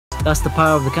That's the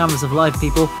power of the canvas of life,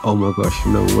 people. Oh my gosh,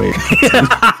 no way.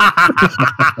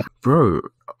 Bro,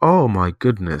 oh my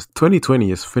goodness.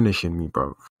 2020 is finishing me,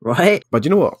 bro. Right? But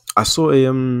you know what? I saw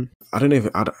a I don't know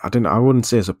if I wouldn't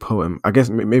say it's a poem. I guess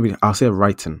maybe I'll say a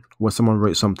writing where someone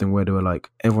wrote something where they were like,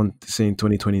 everyone saying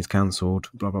 2020 is cancelled,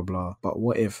 blah blah blah. But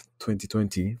what if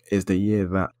 2020 is the year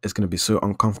that it's going to be so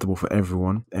uncomfortable for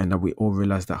everyone, and that we all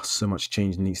realize that so much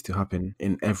change needs to happen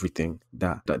in everything,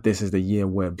 that this is the year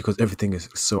where, because everything is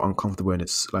so uncomfortable and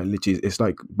it's like literally, it's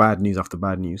like bad news after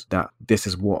bad news, that this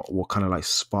is what will kind of like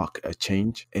spark a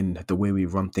change in the way we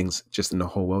run things just in the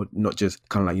whole world, not just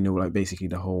kind of like, you know, like basically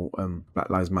the whole Black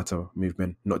Lives Matter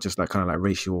movement, not just like kind of like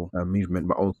racial movement,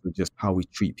 but also just how we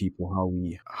treat people,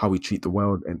 how we treat the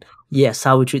world. And yes,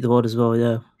 how we treat the world as well.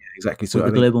 Yeah, exactly. So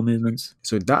with the global movements.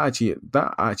 So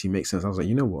that actually makes sense. I was like,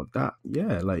 you know what,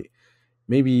 like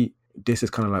maybe this is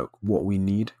kind of like what we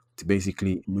need to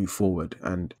basically move forward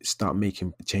and start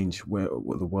making a change where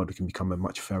the world can become a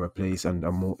much fairer place and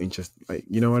a more interesting, like,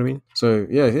 you know what I mean? So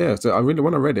yeah. So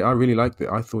when I read it, I really liked it.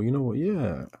 I thought, you know what,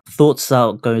 yeah. Thoughts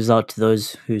goes out to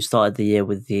those who started the year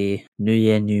with the new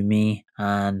year, new me,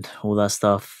 and all that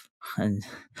stuff, and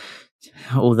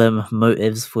all them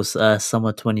motives for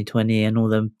summer 2020 and all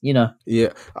them, you know.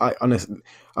 Yeah, I honestly,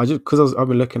 because I've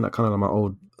been looking at kind of like my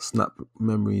old Snap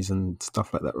memories and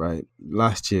stuff like that, right?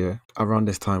 Last year around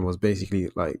this time was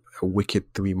basically like a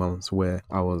wicked 3 months where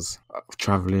I was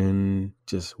traveling,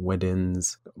 just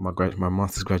weddings, my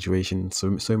master's graduation,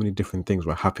 so many different things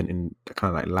were happening in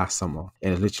kind of like last summer,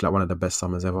 and it's literally like one of the best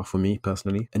summers ever for me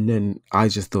personally. And then I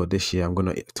just thought this year I'm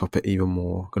gonna top it even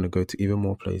more, gonna go to even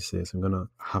more places, I'm gonna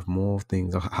have more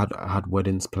things. I had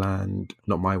weddings planned,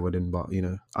 not my wedding, but you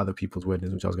know, other people's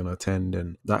weddings which I was gonna attend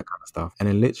and that kind of stuff. And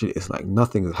then literally it's like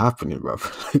nothing is happening, bro.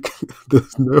 Like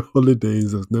there's no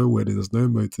holidays, there's no weddings, there's no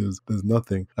motives, there's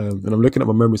nothing. And I'm looking at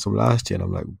my memories from last year and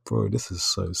I'm like, bro, this is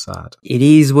so sad. It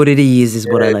is what it is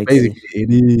what I like to say. It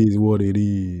is what it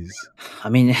is. I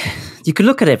mean, you can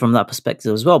look at it from that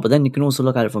perspective as well, but then you can also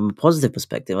look at it from a positive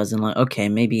perspective, as in like, okay,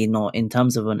 maybe not in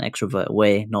terms of an extrovert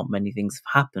way, not many things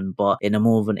have happened, but in a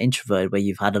more of an introvert where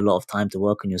you've had a lot of time to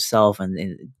work on yourself, and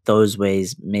in those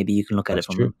ways, maybe you can look at it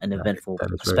from an eventful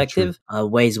perspective,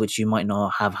 ways which you might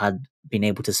not have been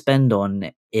able to spend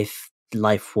on if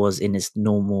life was in its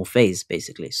normal phase,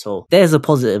 basically. So there's a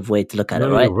positive way to look at it,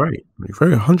 right? You're right. You're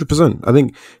very 100%. I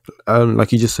think,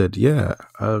 like you just said, yeah.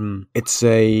 It's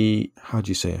a, how do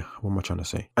you say? What am I trying to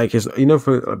say? Like, you know,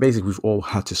 for basically, we've all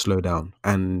had to slow down,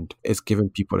 and it's given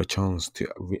people a chance to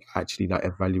actually like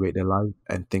evaluate their life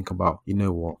and think about, you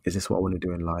know what, is this what I want to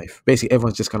do in life? Basically,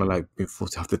 everyone's just kind of like been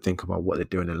forced to have to think about what they're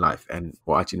doing in life, and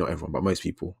well, actually not everyone, but most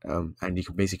people. And you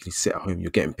can basically sit at home.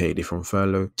 You're getting paid if you're on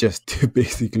furlough just to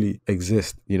basically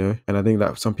exist, you know. And I think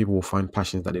that some people will find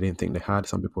passions that they didn't think they had.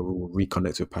 Some people will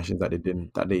reconnect with passions that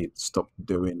they stopped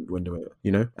doing when they were,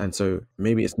 you know. And so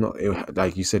maybe it's not,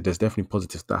 like you said, there's definitely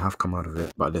positives that have come out of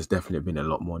it, but there's definitely been a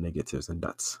lot more negatives, and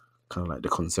that's kind of like the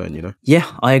concern, you know. Yeah,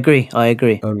 I agree. So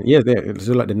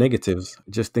like the negatives,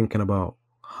 just thinking about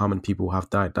how many people have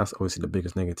died, that's obviously the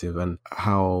biggest negative, and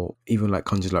how even like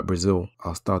countries like Brazil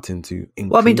are starting to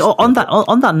increase. Well, I mean, on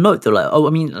that note, though, like, I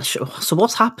mean, so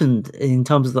what's happened in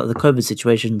terms of like the COVID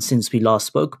situation since we last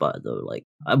spoke about it, though? Like,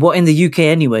 well, in the UK,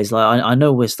 anyways, like I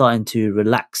know we're starting to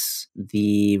relax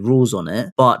the rules on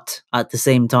it, but at the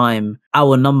same time,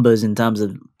 our numbers in terms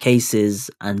of cases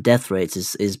and death rates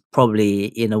is probably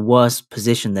in a worse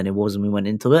position than it was when we went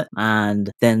into it.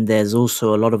 And then there's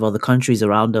also a lot of other countries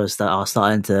around us that are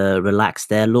starting to relax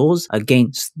their laws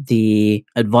against the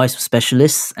advice of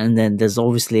specialists. And then there's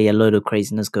obviously a load of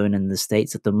craziness going in the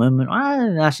States at the moment,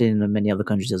 and actually in many other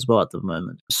countries as well at the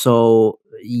moment. So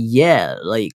yeah,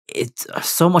 like it's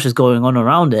so much is going on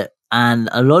around it. And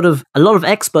a lot of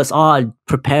experts are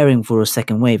preparing for a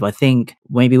second wave. I think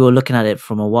maybe we were looking at it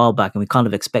from a while back and we kind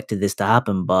of expected this to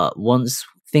happen. But once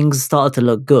things started to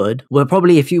look good, we're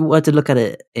probably, if you were to look at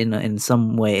it in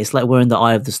some way, it's like we're in the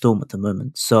eye of the storm at the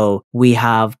moment. So we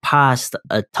have passed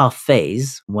a tough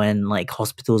phase when like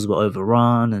hospitals were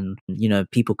overrun and, you know,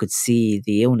 people could see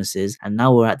the illnesses. And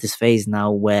now we're at this phase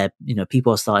now where, you know,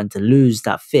 people are starting to lose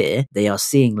that fear. They are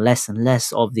seeing less and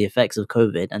less of the effects of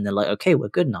COVID. And they're like, okay, we're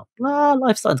good now.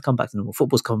 Life's starting to come back to normal.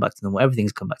 Football's coming back to normal.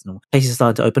 Everything's come back to normal. Places are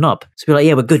starting to open up. So we're like,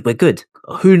 yeah, we're good.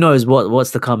 Who knows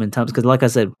what's to come in terms, because like I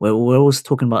said, we're always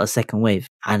talking about a second wave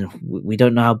and we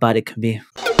don't know how bad it can be.